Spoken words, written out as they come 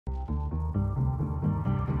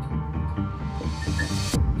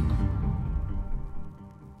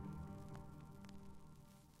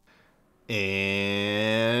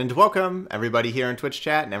And welcome everybody here in Twitch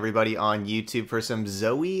chat and everybody on YouTube for some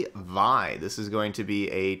Zoe Vi. This is going to be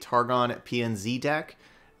a Targon PNZ deck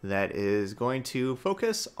that is going to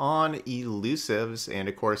focus on elusives, and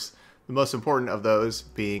of course the most important of those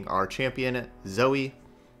being our champion Zoe.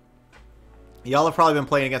 Y'all have probably been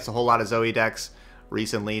playing against a whole lot of Zoe decks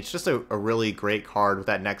recently. It's just a really great card with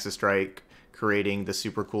that Nexus Strike, creating the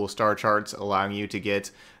super cool star charts, allowing you to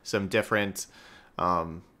get some different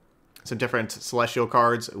celestial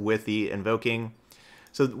cards with the invoking.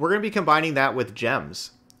 So we're going to be combining that with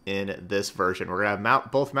gems in this version. We're going to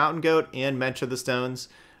have both Mountain Goat and Mentor the Stones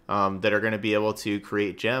that are going to be able to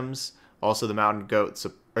create gems. Also, the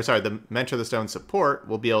the Mentor the Stone support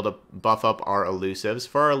will be able to buff up our elusives.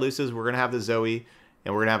 For our elusives, we're going to have the Zoe,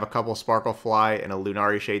 and we're going to have a couple Sparklefly and a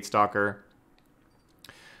Lunari Shadestalker.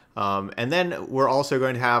 And then we're also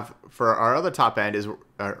going to have, for our other top end,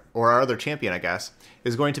 or our other champion, I guess,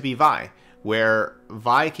 is going to be Vi, where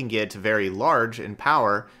Vi can get very large in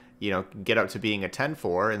power, get up to being a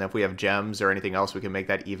 10-4, and if we have gems or anything else, we can make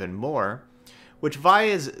that even more. Which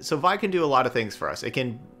Vi can do a lot of things for us. It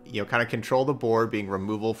can, kind of control the board, being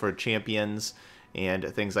removal for champions and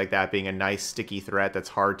things like that, being a nice sticky threat that's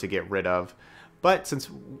hard to get rid of. But since,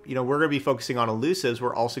 we're going to be focusing on elusives,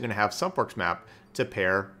 we're also going to have Sumpworks map to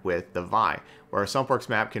pair with the Vi, where a Sumpworks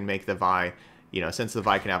map can make the Vi, since the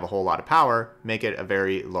Vi can have a whole lot of power, make it a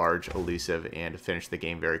very large elusive and finish the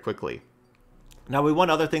game very quickly. Now, we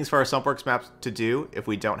want other things for our Sumpworks maps to do if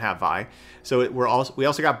we don't have Vi. So we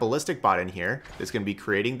also got Ballistic Bot in here that's going to be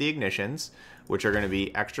creating the ignitions, which are going to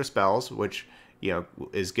be extra spells, which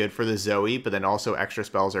is good for the Zoe, but then also extra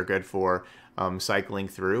spells are good for cycling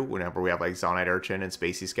through whenever we have like Zaunite Urchin and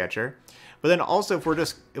Spacey Sketcher. But then also if we're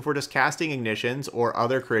just casting ignitions or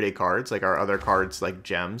other created cards, like our other cards like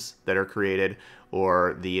gems that are created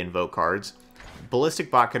or the invoke cards, Ballistic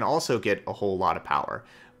Bot can also get a whole lot of power.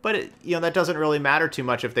 But that doesn't really matter too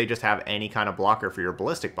much if they just have any kind of blocker for your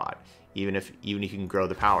Ballistic Bot, even if you can grow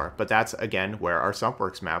the power. But that's again where our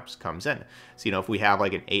Sumpworks maps comes in. So if we have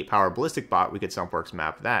like an 8-power Ballistic Bot, we could Sumpworks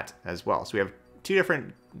map that as well. So we have two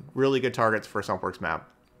different really good targets for Sumpworks map.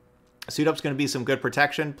 Suit Up's going to be some good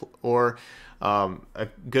protection, or a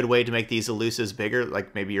good way to make these elusives bigger,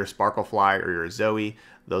 like maybe your Sparklefly or your Zoe.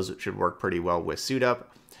 Those should work pretty well with Suit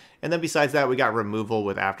Up. And then besides that, we got removal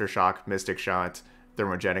with Aftershock, Mystic Shot,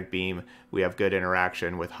 Thermogenic Beam. We have good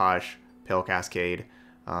interaction with Hush, Pale Cascade.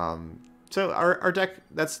 So our deck,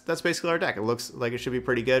 that's basically our deck. It looks like it should be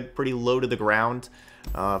pretty good, pretty low to the ground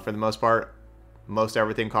for the most part. Most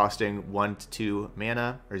everything costing 1 to 2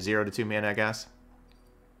 mana, or 0 to 2 mana, I guess.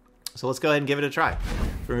 So let's go ahead and give it a try.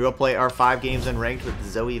 We're going to go play our 5 games in ranked with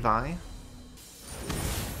Zoe Vi.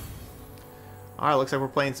 Alright, looks like we're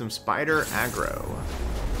playing some Spider Aggro.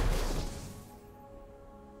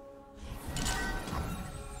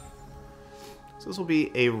 So this will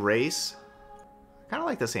be a race. I kind of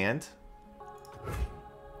like this hand.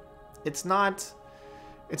 It's not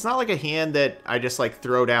like a hand that I just like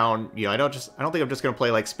throw down. I don't think I'm just gonna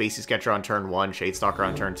play like Spacey Sketcher on turn 1, Shadestalker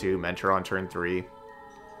on turn 2, Mentor on turn 3.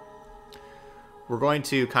 We're going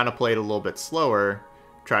to kind of play it a little bit slower,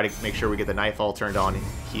 try to make sure we get the Nightfall turned on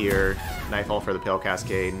here, Nightfall for the Pale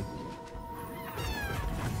Cascade.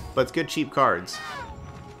 But it's good cheap cards.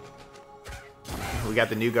 We got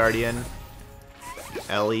the new Guardian,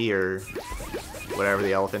 Ellie, or whatever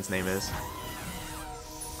the elephant's name is.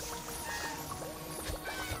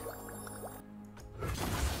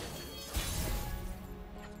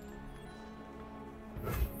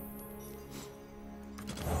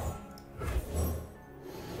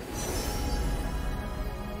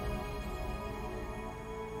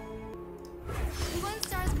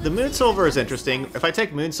 The Moonsilver is interesting. If I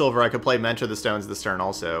take Moonsilver, I could play Mentor the Stones this turn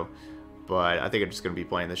also. But I think I'm just going to be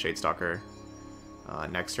playing the Shadestalker.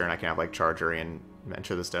 Next turn I can have like Charger and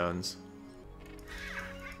Mentor the Stones.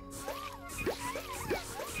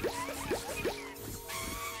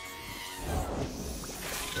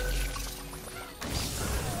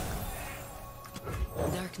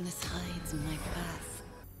 Darkness hides my path.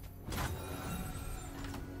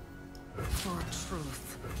 For truth.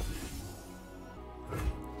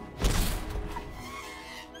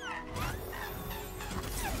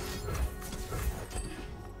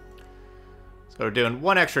 So we're doing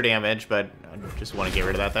 1 extra damage, but I just want to get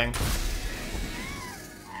rid of that thing.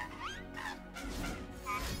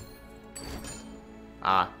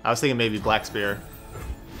 I was thinking maybe Black Spear.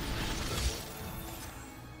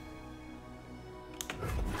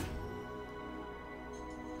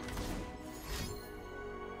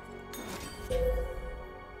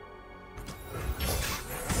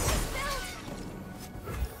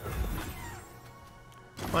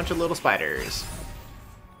 Bunch of little spiders.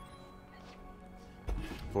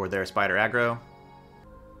 For their spider aggro.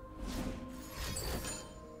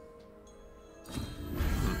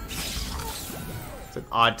 It's an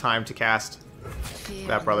odd time to cast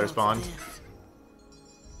that Brothers Bond.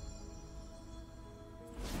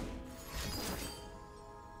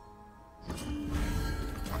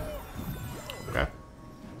 Okay.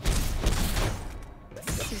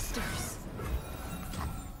 Sisters.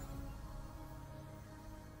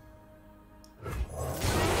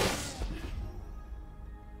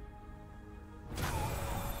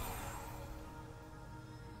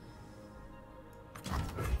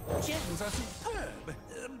 Gems are superb.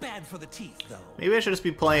 Bad for the teeth, though. Maybe I should just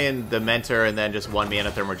be playing the Mentor and then just 1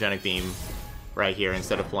 mana Thermogenic Beam right here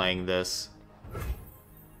instead of playing this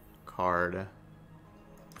card.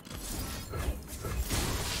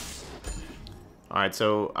 Alright,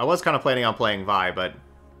 so I was kind of planning on playing Vi, but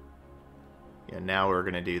yeah, now we're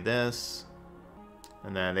going to do this.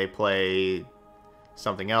 And then they play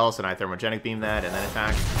something else, and I Thermogenic Beam that, and then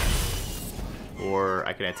attack. Or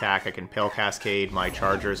I can attack, I can Pale Cascade my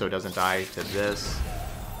Charger so it doesn't die to this.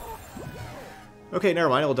 Okay, never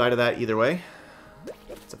mind, it'll die to that either way.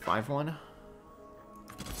 It's a 5-1.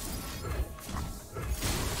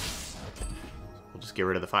 We'll just get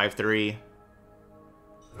rid of the 5-3.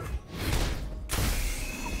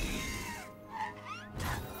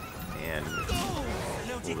 And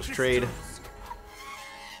we'll just trade.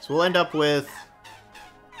 So we'll end up with,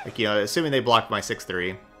 like, you know, assuming they block my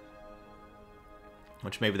 6-3.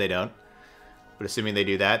 Which maybe they don't. But assuming they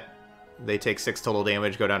do that, they take 6 total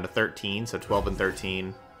damage, go down to 13, so 12 and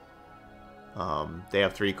 13. They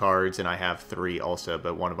have 3 cards, and I have 3 also,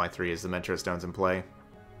 but one of my 3 is the Mentor Stones in play.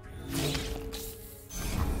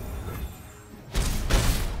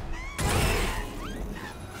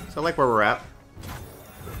 So I like where we're at.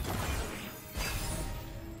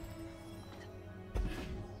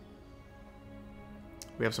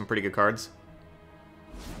 We have some pretty good cards.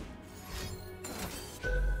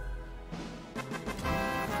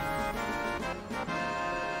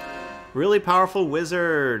 Really powerful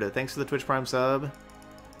wizard. Thanks for the Twitch Prime sub.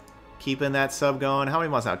 Keeping that sub going. How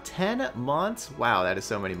many months now? 10 months? Wow, that is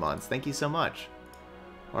so many months. Thank you so much.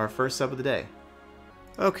 Our first sub of the day.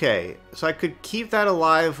 Okay, so I could keep that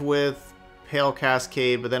alive with Pale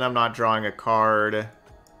Cascade, but then I'm not drawing a card.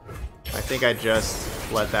 I think I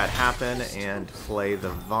just let that happen and play the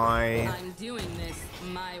Vi. I'm doing this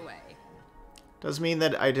my way. Does mean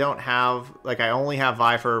that I don't have, like, I only have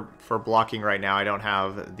Vi for blocking right now. I don't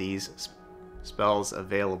have these spells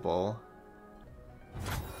available.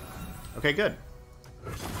 Okay, good.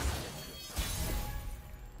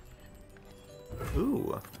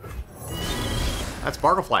 Ooh. That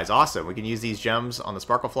Sparklefly is awesome. We can use these gems on the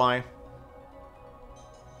Sparklefly.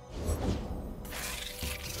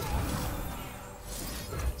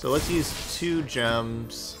 So let's use 2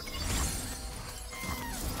 gems.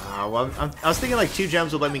 Well, I was thinking like 2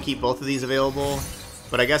 gems would let me keep both of these available,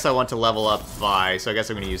 but I guess I want to level up Vi, so I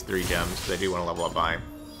guess I'm going to use 3 gems, because I do want to level up Vi.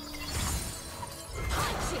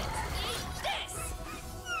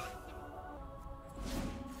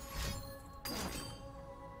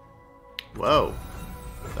 Whoa.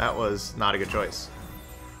 That was not a good choice.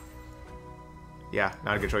 Yeah,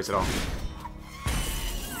 not a good choice at all.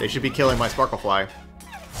 They should be killing my Sparklefly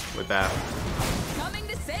with that. Coming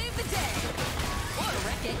to save the day. Or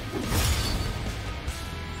wreck it.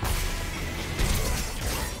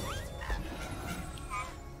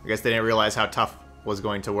 I guess they didn't realize how tough was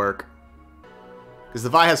going to work. Because the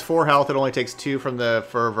Vi has 4 health, it only takes 2 from the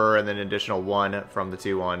Fervor and then an additional 1 from the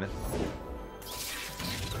 2-1.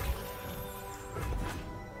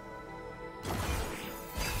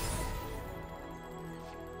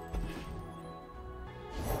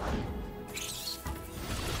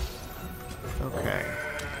 Okay.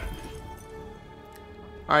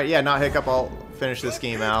 Alright, yeah, not Hiccup. I'll finish this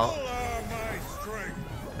game out.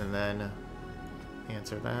 And then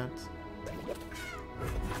answer that.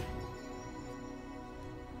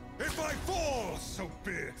 If I fall, so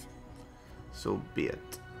be it. So be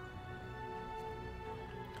it.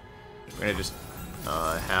 We're gonna just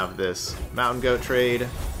have this Mountain Goat trade.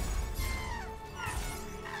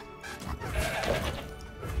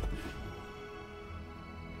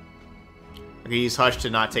 I can use Hush to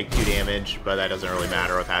not take 2 damage, but that doesn't really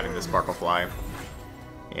matter with having this Sparklefly.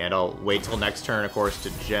 And I'll wait till next turn, of course, to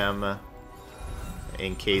gem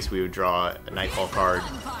in case we would draw a Nightfall card,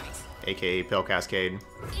 aka Pale Cascade.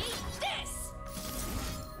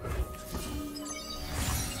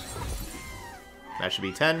 That should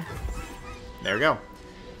be 10. There we go.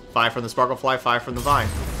 5 from the Sparklefly, 5 from the Vi.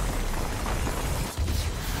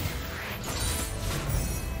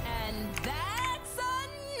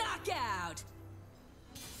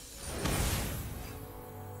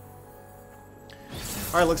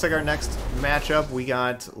 Alright, looks like our next matchup, we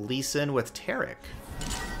got Lee Sin with Tarek.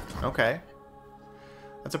 Okay.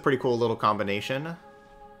 That's a pretty cool little combination.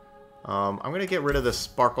 I'm going to get rid of the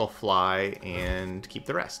Sparkle Fly and keep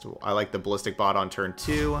the rest. I like the Ballistic Bot on turn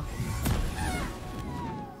 2.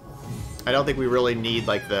 I don't think we really need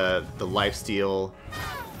like the lifesteal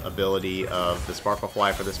ability of the Sparkle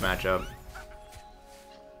Fly for this matchup.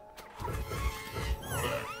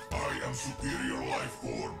 I am superior life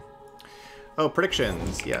form. Oh,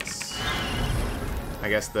 predictions, yes. I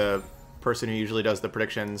guess the person who usually does the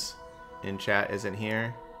predictions in chat isn't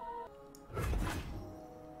here.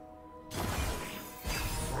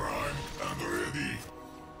 Prime and ready.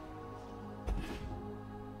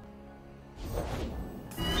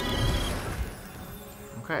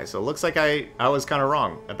 Okay, so it looks like I was kind of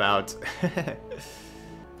wrong about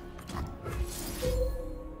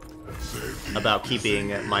about keeping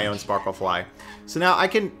my own Sparkle Fly. So now I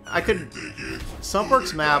could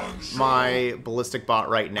Sunworks map my Ballistic Bot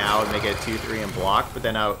right now and make it 2-3 and block, but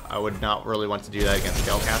then I would not really want to do that against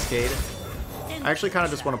Gale Cascade. I actually kind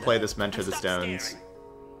of just want to play this Mentor the Stones.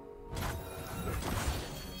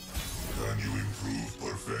 Can you improve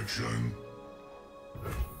perfection?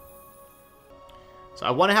 So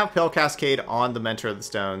I want to have Pale Cascade on the Mentor of the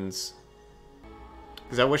Stones,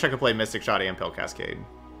 because I wish I could play Mystic Shot and Pale Cascade.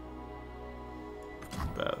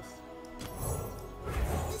 Both.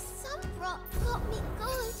 The sun rock got me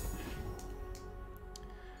good.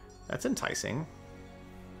 That's enticing.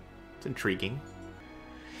 It's intriguing.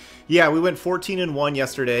 Yeah, we went 14-1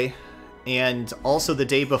 yesterday, and also the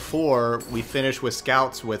day before, we finished with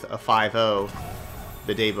Scouts with a 5-0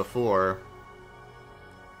 the day before.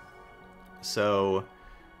 So,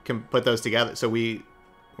 can put those together. So we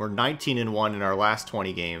were 19-1 in our last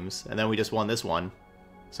 20 games, and then we just won this one.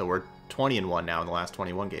 So we're 20-1 now in the last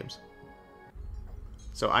 21 games.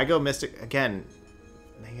 So I go Mystic again.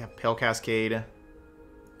 They have Pale Cascade.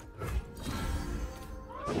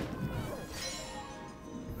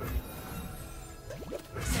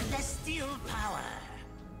 Celestial power.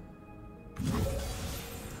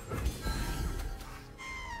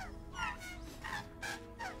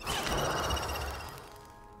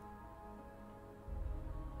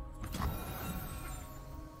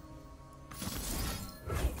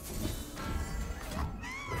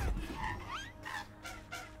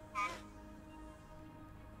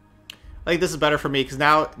 I think this is better for me because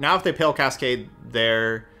now if they Pale Cascade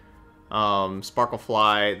their Sparkle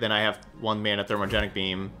Fly, then I have 1 mana Thermogenic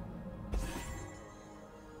Beam.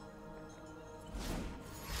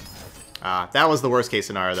 That was the worst case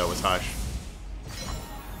scenario though, was Hush.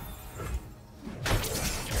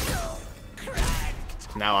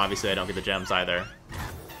 Now obviously I don't get the gems either.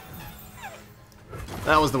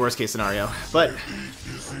 That was the worst case scenario, but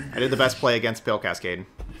I did the best play against Pale Cascade.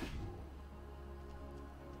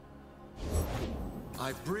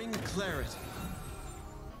 I bring clarity.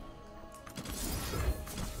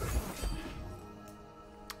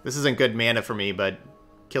 This isn't good mana for me, but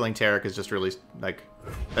killing Tarek is just really, like,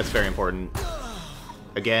 that's very important.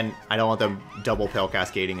 Again, I don't want them double Pale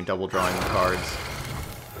Cascading and double drawing cards.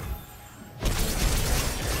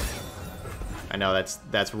 I know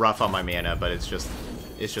that's rough on my mana, but it's just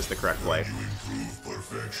the correct play. You improve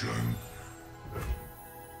perfection.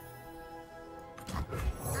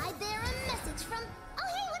 I bear a message from... Oh,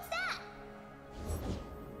 hey, what's that?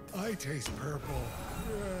 I taste purple.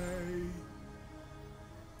 Yay.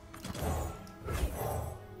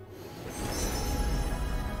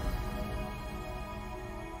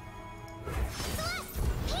 Celeste,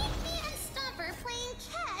 paint me and Stomper playing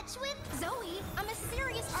catch with... Zoe, I'm a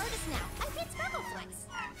serious artist now. I paint Sparkle Flicks.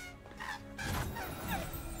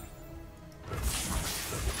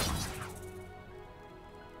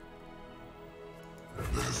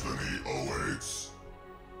 Destiny awaits.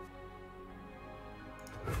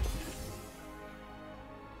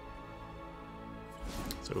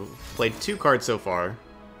 So, played 2 cards so far.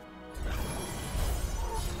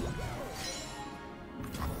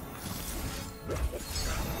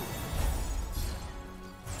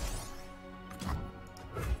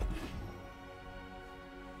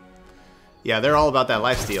 Yeah, they're all about that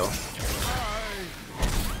lifesteal.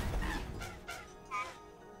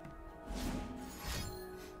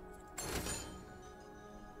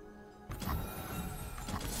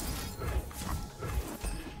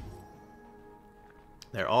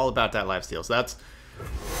 They're all about that lifesteal. So that's...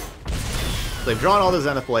 They've drawn all the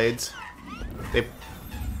Zenith Blades.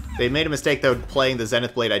 They made a mistake, though, playing the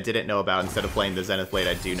Zenith Blade I didn't know about instead of playing the Zenith Blade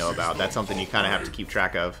I do know about. That's something you kind of have to keep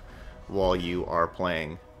track of while you are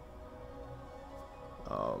playing.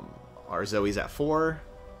 Our Zoe's at 4.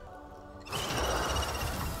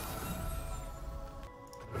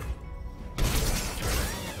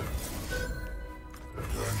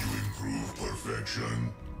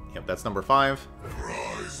 perfection. Yep, that's number 5.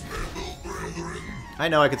 Rise, metal brethren. I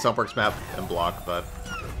know I could Sunworks map and block, but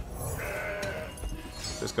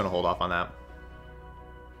just gonna hold off on that.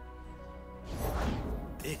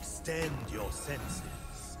 Extend your senses.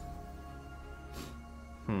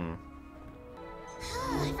 I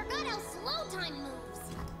forgot how slow time moves.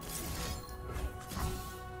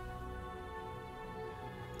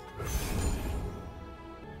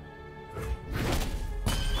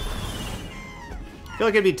 I feel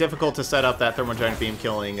like it'd be difficult to set up that Thermogiant Beam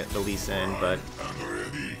killing the Lee Sin, but I'm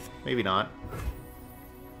ready. maybe not.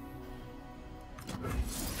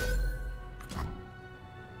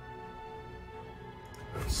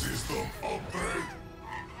 System upgrade.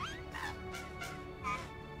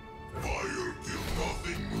 Fire till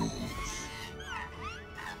nothing moves.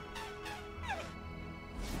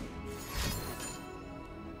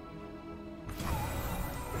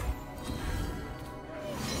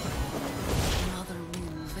 Another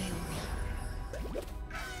will veil me.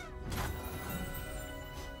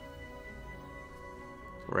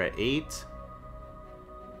 We're at 8.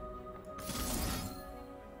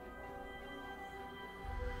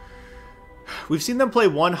 We've seen them play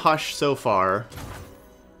one Hush so far.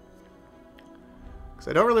 Because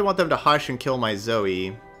I don't really want them to Hush and kill my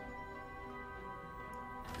Zoe.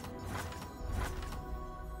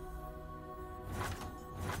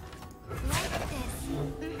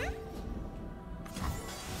 Like this.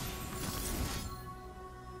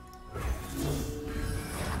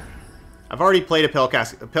 I've already played a Pale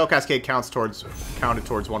Cascade. Pale Cascade counted towards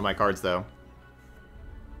one of my cards, though.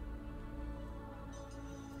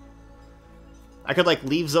 I could, like,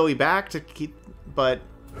 leave Zoe back to keep... But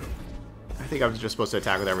I think I was just supposed to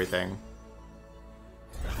attack with everything.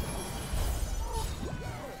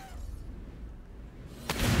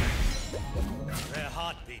 Their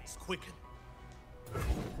heartbeats quicken.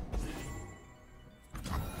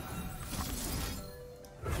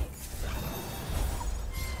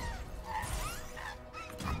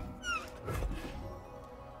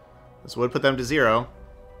 This would put them to 0.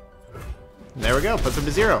 And there we go, puts them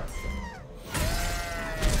to 0.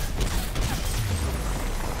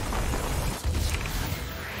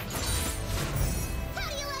 How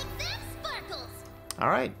do you like that, Sparkles?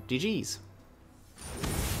 Alright, GG's.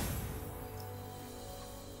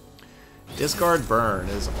 Discard Burn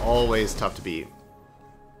is always tough to beat.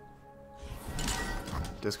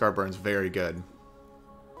 Discard Burn's very good.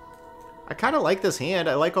 I kind of like this hand.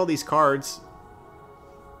 I like all these cards.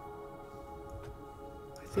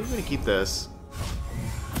 I think I'm gonna keep this.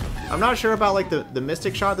 I'm not sure about like the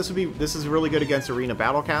Mystic Shot. This is really good against Arena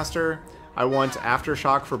Battlecaster. I want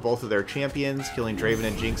Aftershock for both of their champions. Killing Draven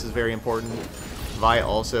and Jinx is very important. Vi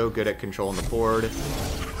also good at controlling the board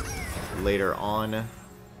later on.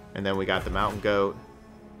 And then we got the Mountain Goat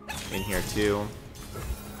in here too.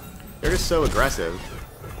 They're just so aggressive.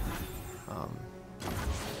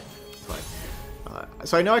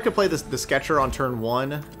 So I know I could play the Sketcher on turn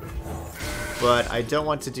 1, but I don't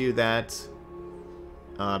want to do that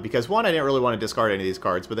because 1, I didn't really want to discard any of these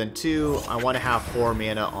cards, but then 2, I want to have 4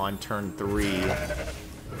 mana on turn 3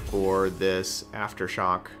 for this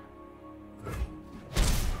Aftershock.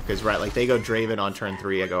 Because, right, like, they go Draven on turn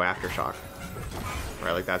 3, I go Aftershock.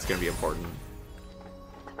 Right, like, that's going to be important.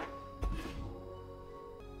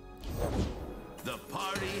 The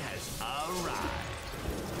party has arrived.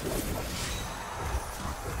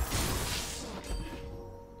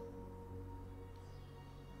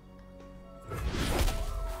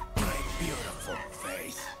 My beautiful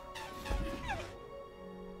face.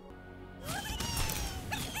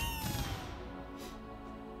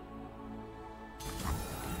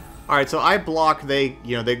 Alright, so I block, they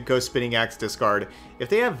go Spinning Axe, discard. If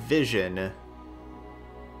they have Vision,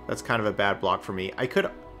 that's kind of a bad block for me. I could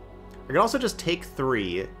also just take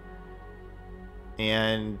 3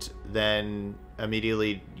 and then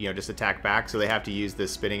immediately, just attack back, so they have to use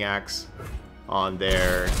this Spinning Axe on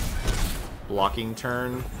their blocking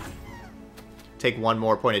turn. Take 1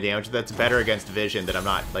 more point of damage. That's better against Vision, that I'm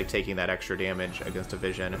not like taking that extra damage against a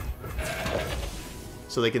Vision.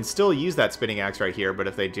 So they can still use that Spinning Axe right here, but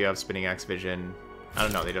if they do have Spinning Axe Vision, I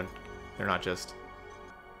don't know, they're not just...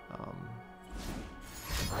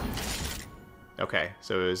 Okay,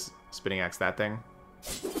 so it was Spinning Axe that thing.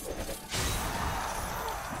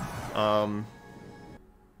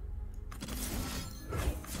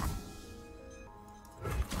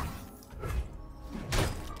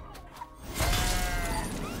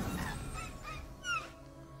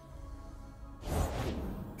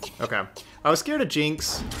 Okay. I was scared of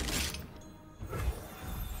Jinx.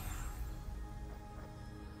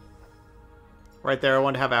 Right there, I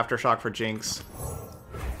wanted to have Aftershock for Jinx.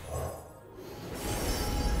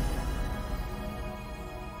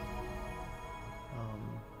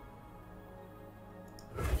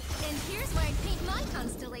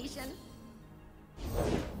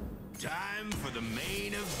 Time for the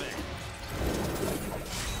main event.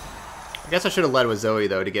 I guess I should have led with Zoe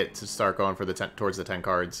though to start going for the towards the 10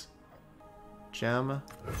 cards. Gem.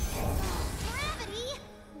 Gravity?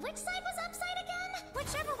 Which side was upside again?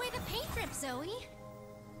 Whichever way the paint drips, Zoe.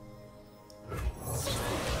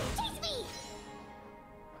 Chase me!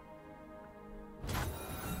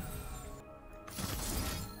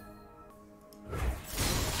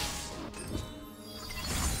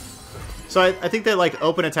 So I think that like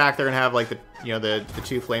open attack they're gonna have like the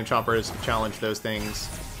 2 flame chompers challenge those things.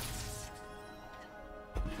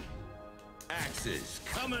 Axes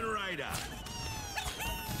coming right up.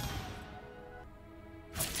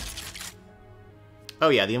 Oh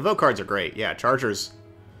yeah, the invoke cards are great. Yeah, Charger's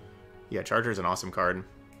an awesome card.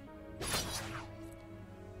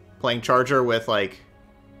 Playing Charger with like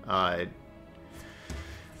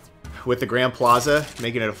with the Grand Plaza,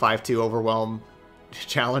 making it a 5/2 overwhelm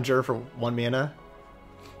challenger for 1 mana.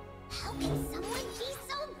 How can someone be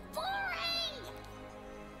so boring?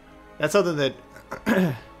 That's something that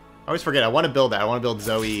I always forget. I want to build that. I want to build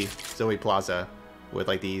Zoe Plaza with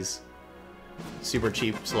like these super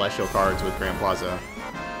cheap Celestial cards with Grand Plaza.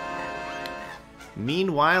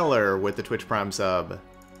 Meanwhiler with the Twitch Prime sub.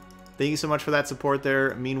 Thank you so much for that support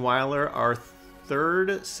there. Meanwhiler, our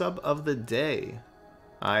 3rd sub of the day.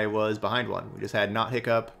 I was behind one. We just had Not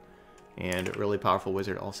Hiccup and a really powerful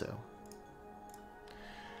wizard also.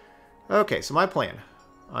 Okay, so my plan.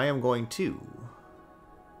 I am going to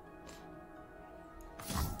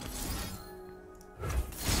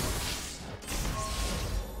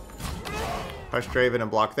Hush Draven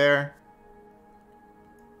and block there.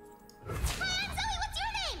 Zoe, what's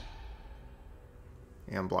your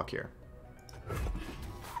name? And block here.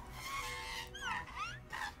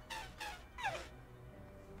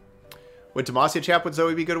 Would Demacia Chap would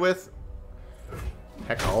Zoe be good with?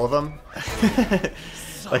 Heck, all of them.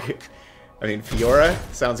 Like, I mean, Fiora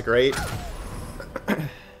sounds great.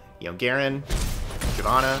 Garen,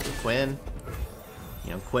 Shyvana, Quinn.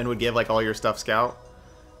 Quinn would give like all your stuff scout.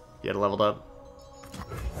 You had leveled up.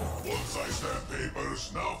 Once I stamp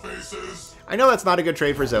papers, now faces. I know that's not a good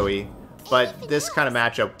trade for Zoe, but this kind of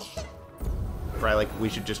matchup, right? Like we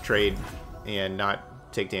should just trade and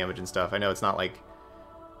not take damage and stuff. I know it's not like,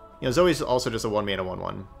 Zoe's also just a 1-mana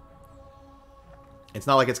 1/1. It's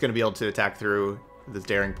not like it's going to be able to attack through this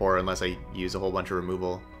Daring Pour unless I use a whole bunch of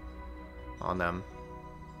removal on them.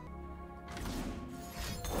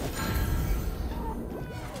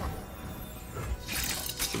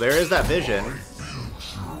 So there is that vision.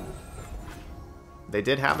 They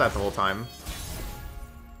did have that the whole time.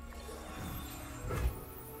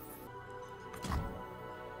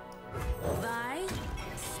 Vi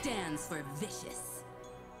stands for vicious.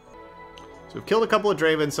 So we've killed a couple of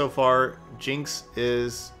Dravens so far. Jinx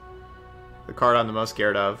is the card I'm the most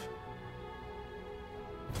scared of.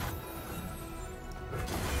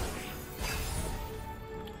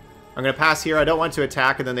 I'm going to pass here. I don't want to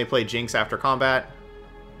attack and then they play Jinx after combat.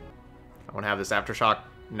 I want to have this Aftershock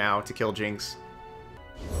now to kill Jinx.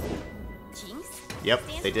 Jinx? Yep,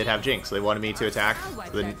 they did have Jinx. So they wanted me to attack.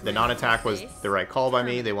 So the non-attack was the right call by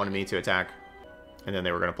me. They wanted me to attack. And then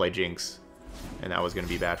they were going to play Jinx. And that was going to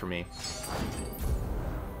be bad for me.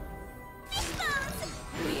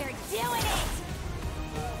 We're doing it!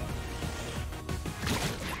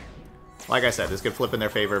 Like I said, this could flip in their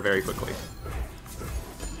favor very quickly.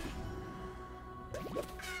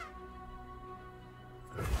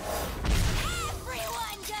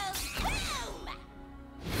 Everyone goes boom!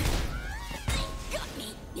 Got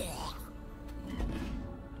me! Yeah.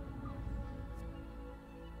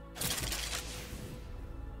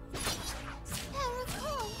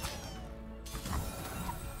 Spherical.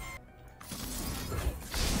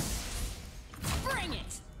 Bring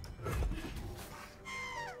it!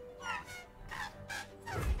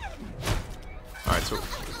 Alright, so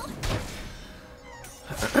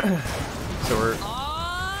we're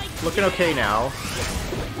looking okay now.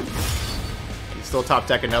 You still top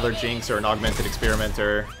deck another Jinx or an Augmented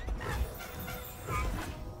Experimenter.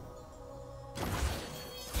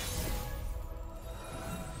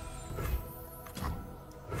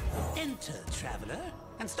 Enter, traveler,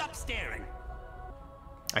 and stop staring.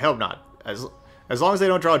 I hope not. As long as they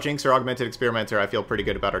don't draw Jinx or Augmented Experimenter, I feel pretty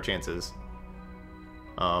good about our chances.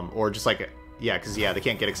 Or just like, yeah, because yeah, they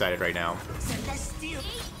can't get excited right now. Celestial.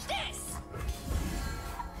 Eat this!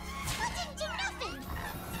 That didn't do nothing!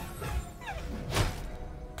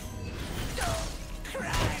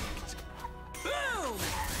 Cracked. Boom.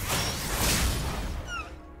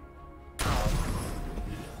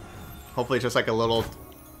 Hopefully it's just like a little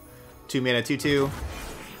 2-mana 2/2.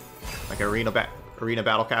 Like Arena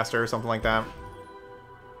Battlecaster or something like that.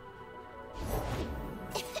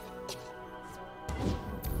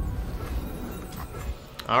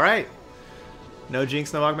 Alright. No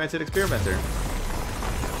Jinx, no Augmented Experimenter.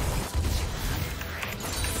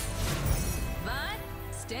 Vi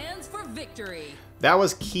stands for victory. That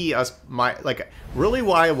was key. Really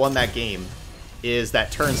why I won that game is that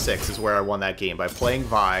turn 6 is where I won that game, by playing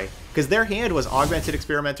Vi. Because their hand was Augmented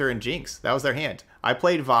Experimenter and Jinx. That was their hand. I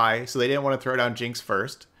played Vi, so they didn't want to throw down Jinx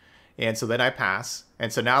first. And so then I pass.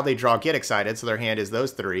 And so now they draw Get Excited, so their hand is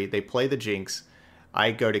those three. They play the Jinx.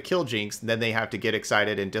 I go to kill Jinx, and then they have to Get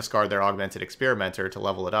Excited and discard their Augmented Experimenter to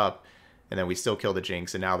level it up. And then we still kill the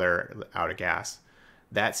Jinx, and now they're out of gas.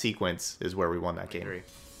 That sequence is where we won that game.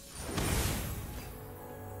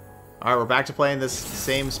 Alright, we're back to playing this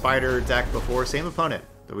same spider deck before. Same opponent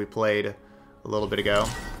that we played a little bit ago.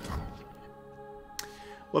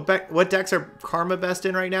 What decks are Karma best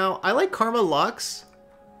in right now? I like Karma Lux.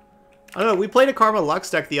 I don't know, we played a Karma Lux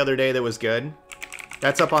deck the other day that was good.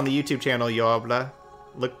 That's up on the YouTube channel, Yobla.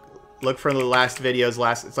 Look for the last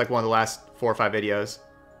videos. It's like one of the last 4 or 5 videos.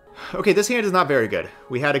 Okay, this hand is not very good.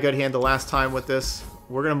 We had a good hand the last time with this.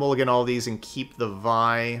 We're going to mulligan all these and keep the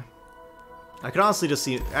Vi. I can honestly just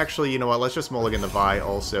see... Actually, you know what? Let's just mulligan the Vi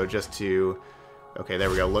also just to... Okay, there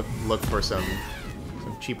we go. Look for some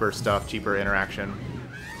cheaper stuff, cheaper interaction.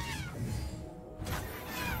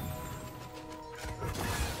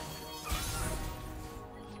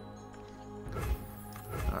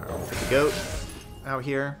 Alright, we'll put the goat out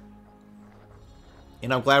here.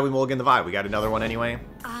 And I'm glad we mulliganed the Vi. We got another one anyway.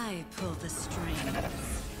 I pull the strings.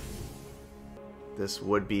 This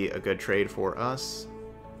would be a good trade for us.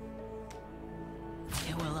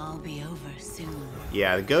 It will all be over soon.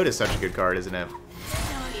 Yeah, the goat is such a good card, isn't it?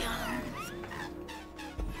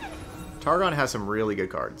 Targon has some really good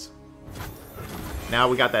cards. Now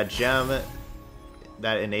we got that gem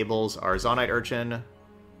that enables our Zaunite Urchin.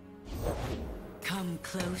 Come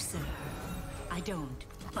closer. I don't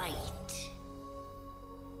bite.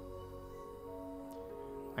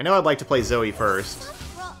 I know I'd like to play Zoe first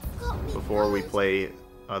before we play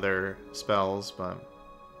other spells, but...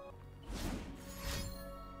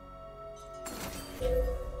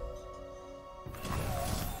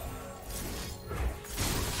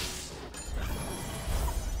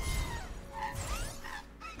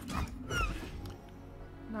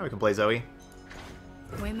 Now we can play Zoe.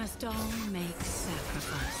 We must all make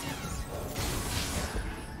sacrifices.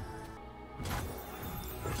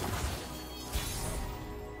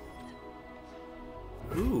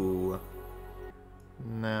 Ooh.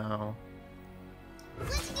 No.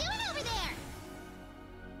 Let's do it over there!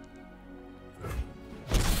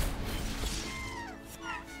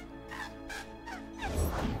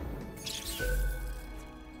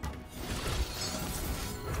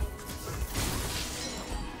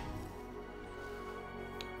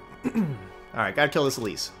 Alright, gotta kill this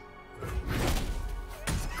Elise.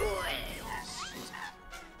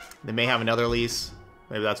 They may have another Elise.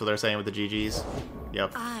 Maybe that's what they're saying with the GGs.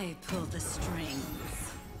 Yep. I pull the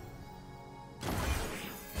strings.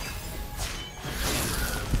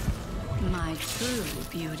 My true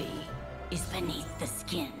beauty is beneath the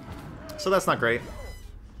skin. So that's not great.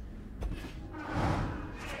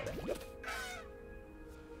 But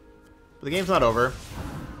the game's not over.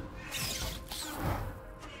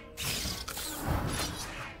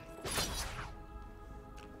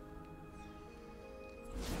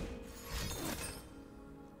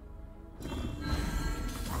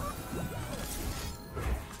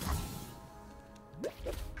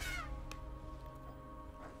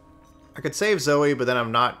 I could save Zoe, but then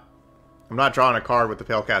I'm not drawing a card with the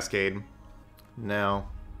Pale Cascade. No.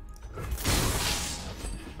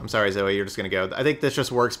 I'm sorry, Zoe, you're just gonna go. I think this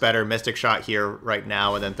just works better. Mystic Shot here right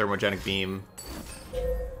now, and then Thermogenic Beam.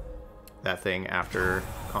 That thing after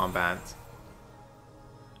combat.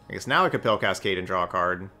 I guess now I could Pale Cascade and draw a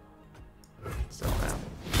card. So now.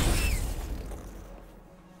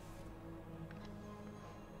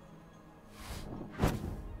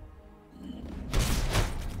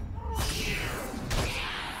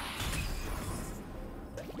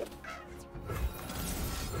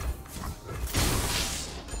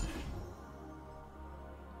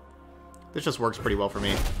 This just works pretty well for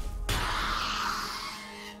me.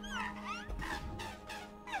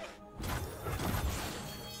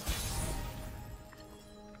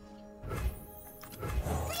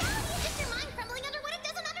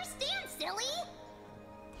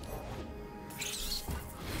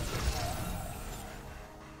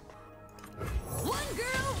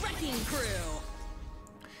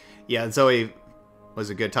 Yeah, Zoe was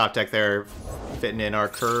a good top deck there, fitting in our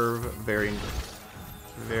curve very,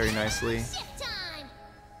 very nicely.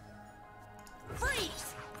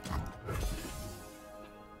 Freeze!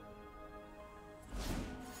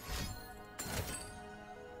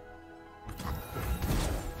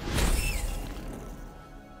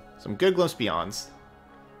 Some good Glimpse Beyonds.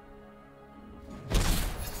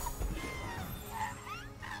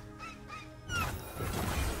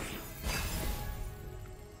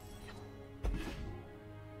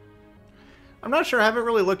 I'm not sure. I haven't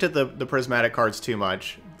really looked at the prismatic cards too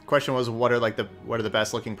much. The question was, what are the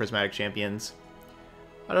best looking prismatic champions?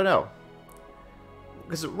 I don't know.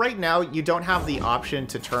 Because right now you don't have the option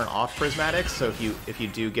to turn off prismatics. So if you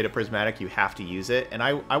do get a prismatic, you have to use it. And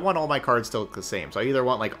I want all my cards to look the same. So I either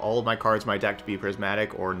want like all of my cards in my deck to be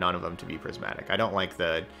prismatic or none of them to be prismatic. I don't like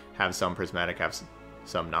the have some prismatic, have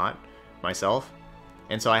some not myself.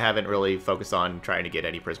 And so I haven't really focused on trying to get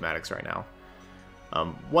any prismatics right now.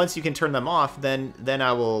 Once you can turn them off, then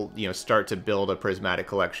I will, start to build a prismatic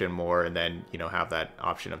collection more, and then, have that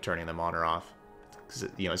option of turning them on or off. So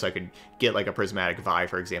I could get like a prismatic Vi,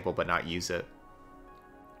 for example, but not use it.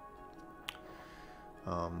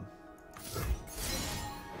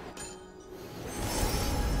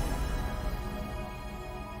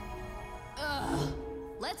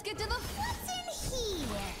 Let's get to the... What's in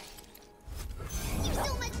here? You're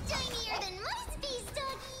so much tinier than my space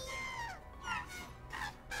doggy.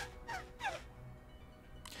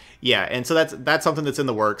 Yeah, and so that's something that's in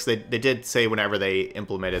the works. They did say whenever they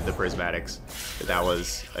implemented the prismatics that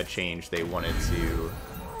was a change they wanted to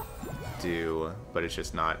do, but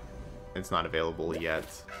it's not available yet.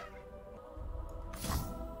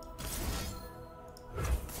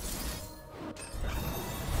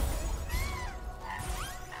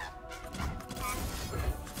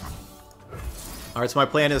 All right, so my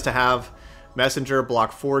plan is to have Messenger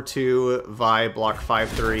block 4/2, Vi block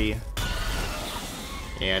 5/3.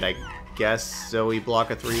 And I guess Zoe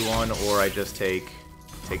block a 3/1, or I just take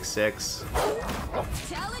 6.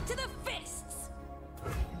 Talent to the fists.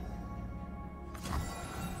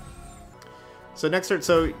 So next turn,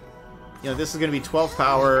 so this is gonna be 12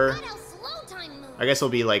 power. I guess it'll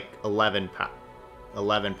be like 11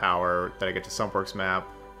 power that I get to Sunfork's map.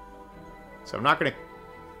 So I'm not gonna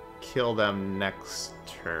kill them next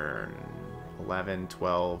turn. 11,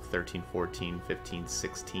 12, 13, 14, 15,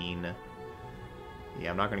 16. Yeah,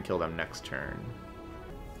 I'm not going to kill them next turn.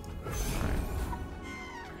 Alright.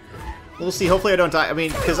 We'll see. Hopefully I don't die. I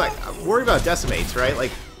mean, because I worry about decimates, right?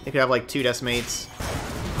 Like, they could have like 2 decimates.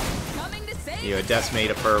 A decimate,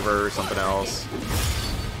 a fervor, or something else.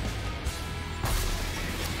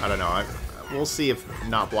 I don't know. We'll see if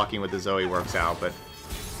not blocking with the Zoe works out, but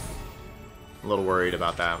I'm a little worried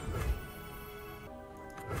about that.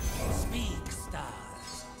 Speak,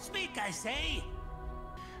 stars. Speak, I say.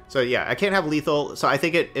 So yeah, I can't have lethal, so I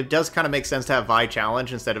think it does kind of make sense to have Vi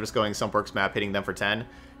challenge instead of just going Sunfork's map hitting them for 10,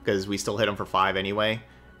 because we still hit them for 5 anyway,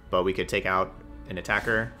 but we could take out an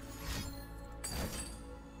attacker.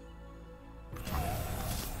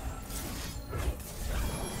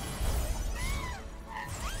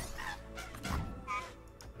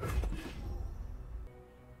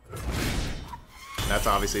 That's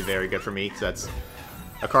obviously very good for me, because that's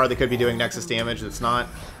a card that could be doing Nexus damage that's not.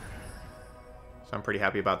 So I'm pretty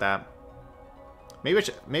happy about that. Maybe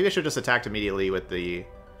I should just attack immediately with the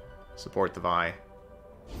support the Vi.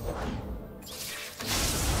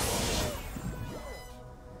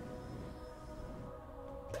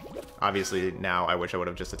 Obviously now I wish I would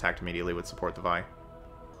have just attacked immediately with support the Vi.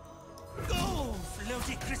 Go,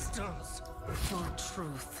 floaty crystals. Your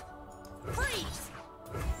truth. Freeze!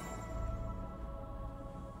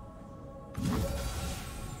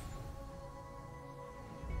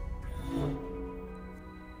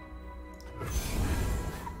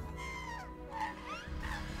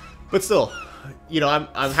 But still,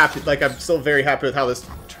 I'm happy. Like, I'm still very happy with how this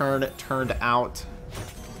turn turned out.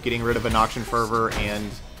 Getting rid of a Noxian Fervor and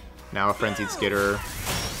now a Frenzied Skitter.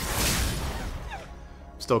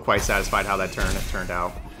 Still quite satisfied how that turn turned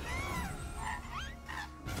out.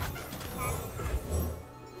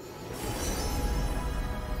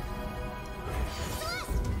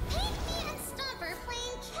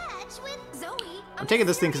 I'm taking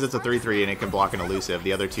this thing because it's a 3/3 and it can block an elusive.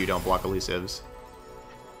 The other two don't block elusives.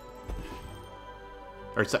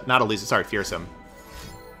 Or it's not elusive, sorry, fearsome.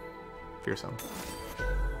 Fearsome.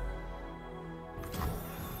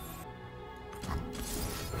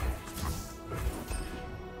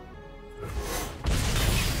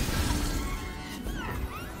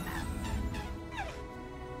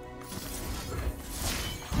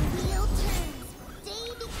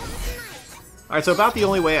 Alright, so about the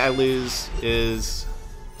only way I lose is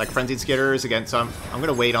like Frenzied Skitters against some. I'm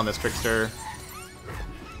gonna wait on this Trickster.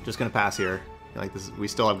 Just gonna pass here. Like this, we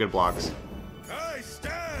still have good blocks. I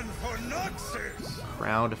stand for Noxus.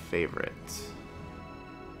 Crowd favorite.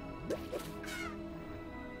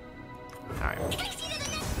 Alright.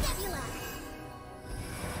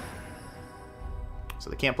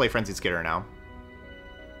 they can't play Frenzied Skitter now.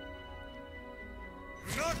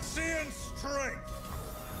 Noxian strength.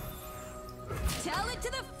 Tell it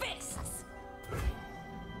to the fists.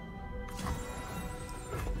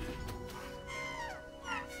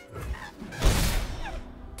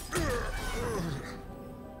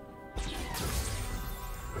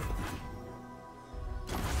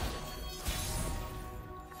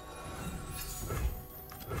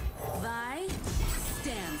 Vi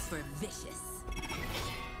stands for vicious.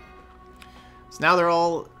 So now they're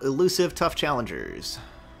all elusive, tough challengers,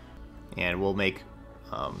 and we'll make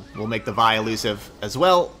the Vi elusive as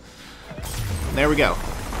well. There we go.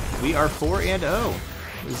 We are 4-0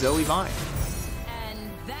 with Zoe Vi.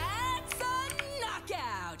 And that's a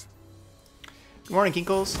knockout. Good morning,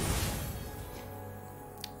 Kinkles.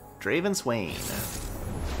 Draven Swain.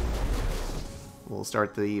 We'll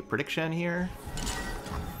start the prediction here.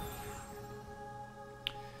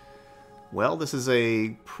 Well, this is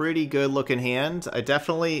a pretty good looking hand. I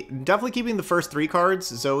definitely keeping the first 3 cards,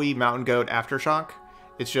 Zoe, Mountain Goat, Aftershock.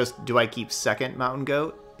 It's just, do I keep second Mountain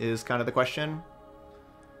Goat is kind of the question.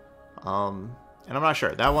 And I'm not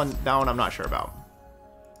sure. That one I'm not sure about.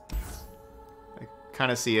 I kind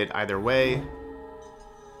of see it either way.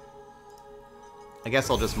 I guess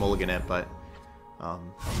I'll just mulligan it, but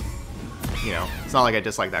you know, it's not like I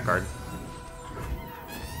dislike that card.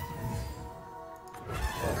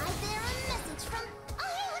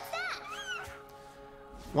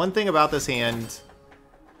 One thing about this hand,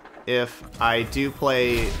 if I do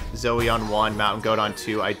play Zoe on 1, Mountain Goat on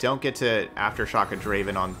 2, I don't get to Aftershock a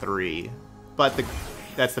Draven on 3. But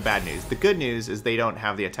that's the bad news. The good news is they don't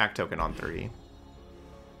have the attack token on 3.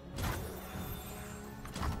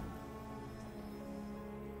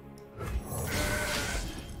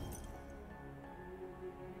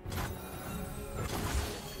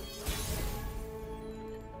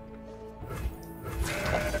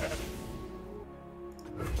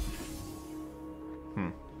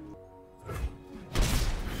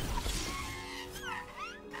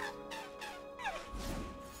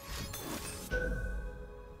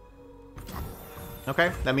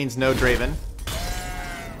 Okay, that means no Draven.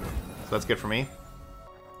 So that's good for me.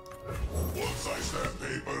 Once I stamp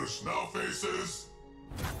papers, now faces.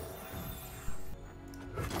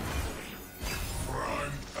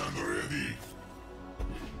 Prime and ready.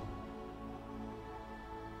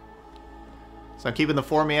 So I'm keeping the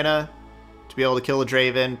 4 mana to be able to kill a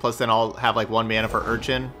Draven, plus then I'll have like 1 mana for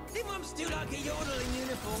Urchin.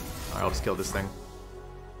 Alright, I'll just kill this thing.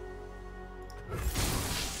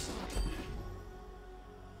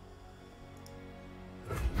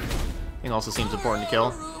 Thing also seems important to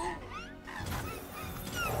kill.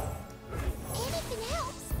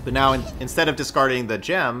 But now, instead of discarding the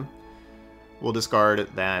gem, we'll discard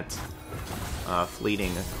that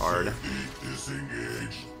fleeting card.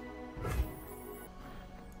 Disengage.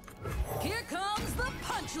 Here comes the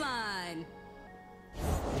punchline.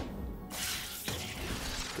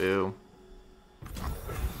 Boo.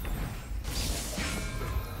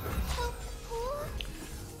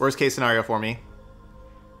 Worst case scenario for me.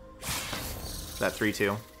 That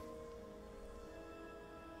 3-2.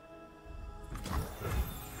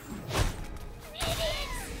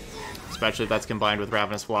 Especially if that's combined with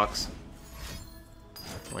Ravenous Flux,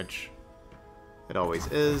 which it always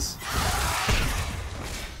is.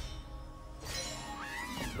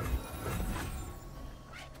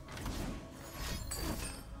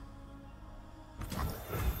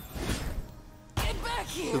 Get back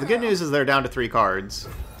here. So the good news is they're down to 3 cards.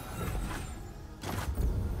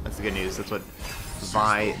 That's the good news. That's what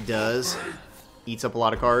Vi does. Eats up a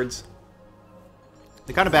lot of cards.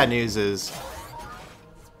 The kind of bad news is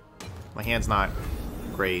my hand's not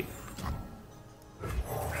great.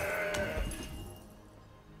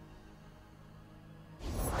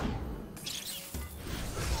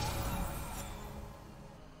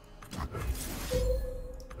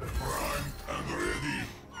 Prime and ready.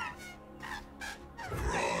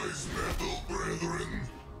 Rise, metal brethren.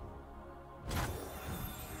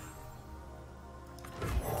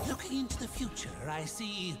 Looking into the future, I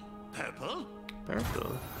see purple.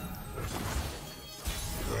 Purple.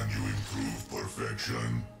 Can you improve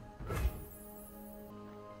perfection?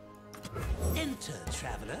 Enter,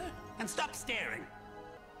 traveler, and stop staring.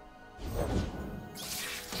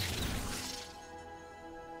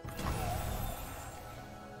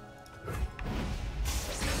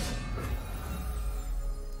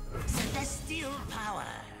 Celestial power.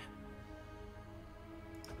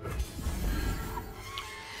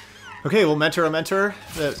 Okay, we'll mentor a mentor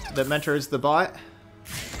that mentors the bot.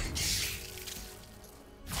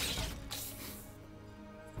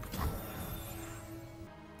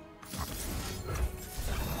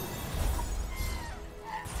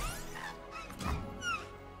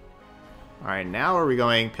 Alright, now are we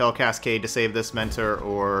going Pale Cascade to save this Mentor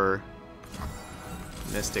or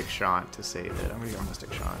Mystic Shot to save it? I'm going to go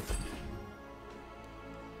Mystic Shot.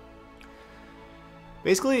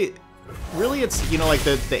 Basically, really it's, you know, like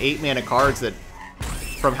the 8 mana cards that,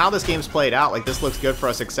 from how this game's played out, like this looks good for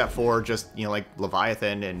us except for just, you know, like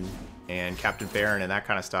Leviathan and Captain Farron and that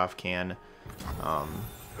kind of stuff can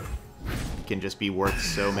just be worth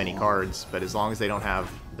so many cards. But as long as they don't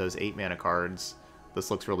have those 8 mana cards, this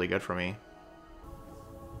looks really good for me.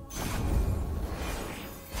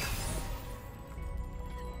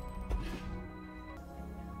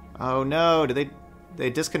 Oh no, did they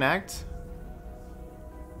disconnect?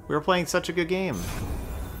 We were playing such a good game.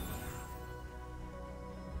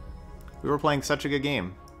 We were playing such a good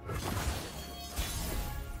game.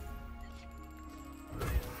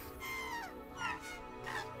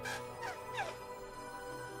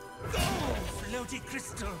 Oh, floaty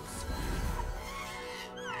crystals.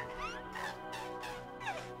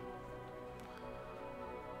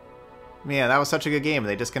 Man, that was such a good game.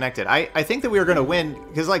 They disconnected. I think that we were going to win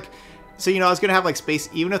because, like, so, you know, I was going to have, like, space.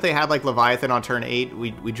 Even if they had, like, Leviathan on turn 8,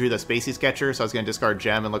 we drew the Spacey Sketcher, so I was going to discard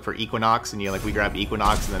Gem and look for Equinox. And, you know, like, we grabbed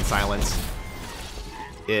Equinox and then silence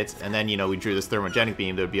it. And then, you know, we drew this Thermogenic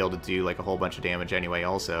Beam that would be able to do, like, a whole bunch of damage anyway,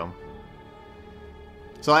 also.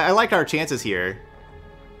 So I like our chances here.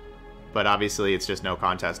 But obviously, it's just no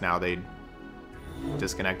contest now. They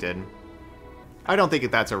disconnected. I don't think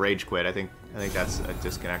that that's a Rage Quit. I think that's a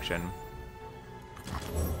disconnection.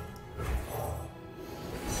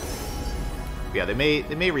 Yeah, they may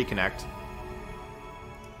reconnect.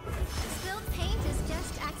 Spilled paint is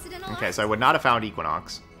just accidental. Okay, so I would not have found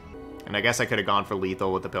Equinox. And I guess I could have gone for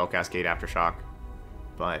lethal with the Pale Cascade Aftershock.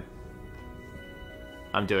 But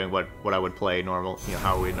I'm doing what I would play normal, you know,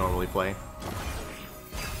 how we would normally play.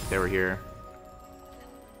 They were here.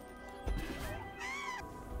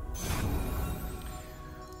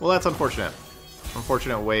 Well, that's unfortunate.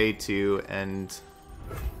 Unfortunate way to end.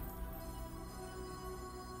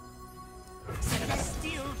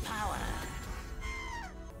 Celestial power.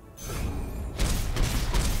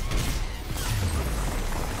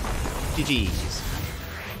 GG's.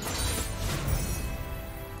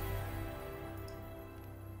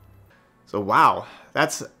 So wow,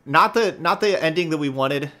 that's not the ending that we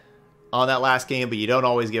wanted on that last game, but you don't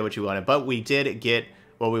always get what you wanted. But we did get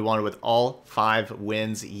what we wanted with all 5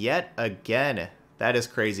 wins yet again. That is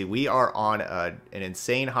crazy. We are on an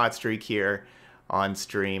insane hot streak here on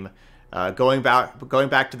stream. Going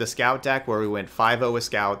back to the Scout deck where we went 5-0 with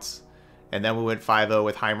Scouts, and then we went 5-0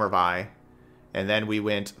 with Heimer Vi, and then we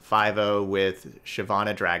went 5-0 with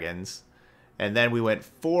Shyvana Dragons, and then we went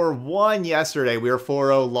 4-1 yesterday. We were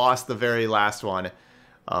 4-0, lost the very last one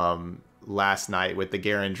last night with the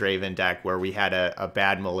Garen Draven deck where we had a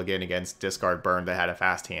bad mulligan against Discard Burn that had a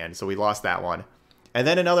fast hand, so we lost that one. And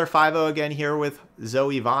then another 5-0 again here with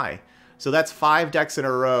Zoe Vi. So that's 5 decks in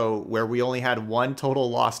a row where we only had one total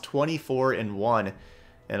loss, 24-1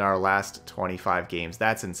 in our last 25 games.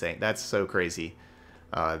 That's insane. That's so crazy.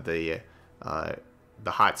 The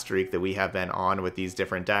hot streak that we have been on with these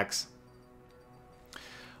different decks.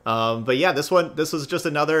 But yeah, this was just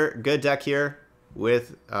another good deck here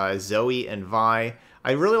with Zoe and Vi.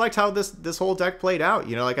 I really liked how this whole deck played out.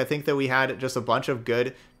 You know, like I think that we had just a bunch of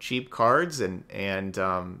good cheap cards and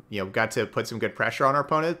you know, got to put some good pressure on our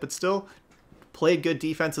opponent, but still played good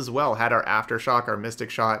defense as well. Had our Aftershock, our Mystic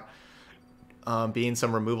Shot, being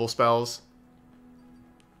some removal spells.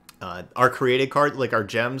 Our created cards, like our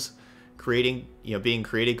gems, being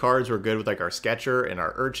created cards were good with like our Sketcher and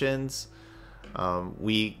our Urchins.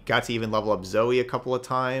 We got to even level up Zoe a couple of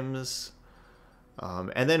times.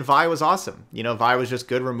 And then Vi was awesome. You know, Vi was just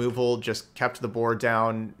good removal, just kept the board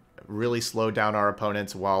down, really slowed down our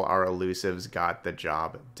opponents while our elusives got the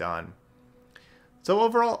job done. So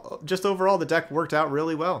overall, the deck worked out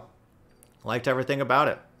really well. Liked everything about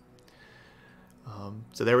it.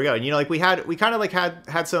 So there we go. And, you know, like we kind of like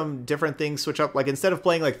had some different things switch up. Like instead of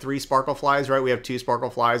playing like 3 Sparkle Flies, right? We have 2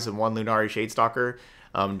 Sparkle Flies and 1 Lunari Shadestalker.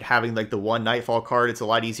 Having like the 1 Nightfall card, it's a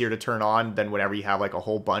lot easier to turn on than whenever you have like a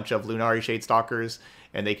whole bunch of Lunari Shadestalkers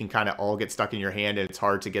and they can kind of all get stuck in your hand and it's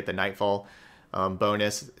hard to get the Nightfall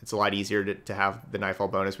bonus. It's a lot easier to have the Nightfall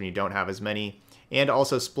bonus when you don't have as many. And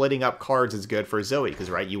also splitting up cards is good for Zoe because,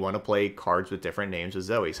 right, you want to play cards with different names with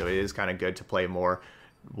Zoe. So it is kind of good to play more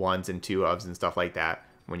 1s and 2-ofs and stuff like that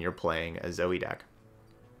when you're playing a Zoe deck.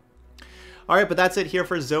 Alright, but that's it here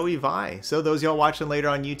for Zoe Vi. So those y'all watching later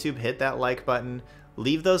on YouTube, hit that like button.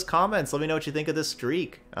 Leave those comments. Let me know what you think of this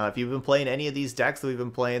streak. If you've been playing any of these decks that we've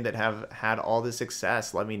been playing that have had all the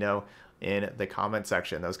success, let me know in the comment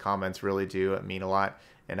section. Those comments really do mean a lot,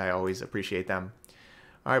 and I always appreciate them.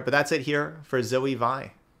 All right, but that's it here for Zoe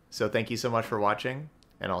Vi. So thank you so much for watching,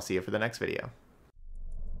 and I'll see you for the next video.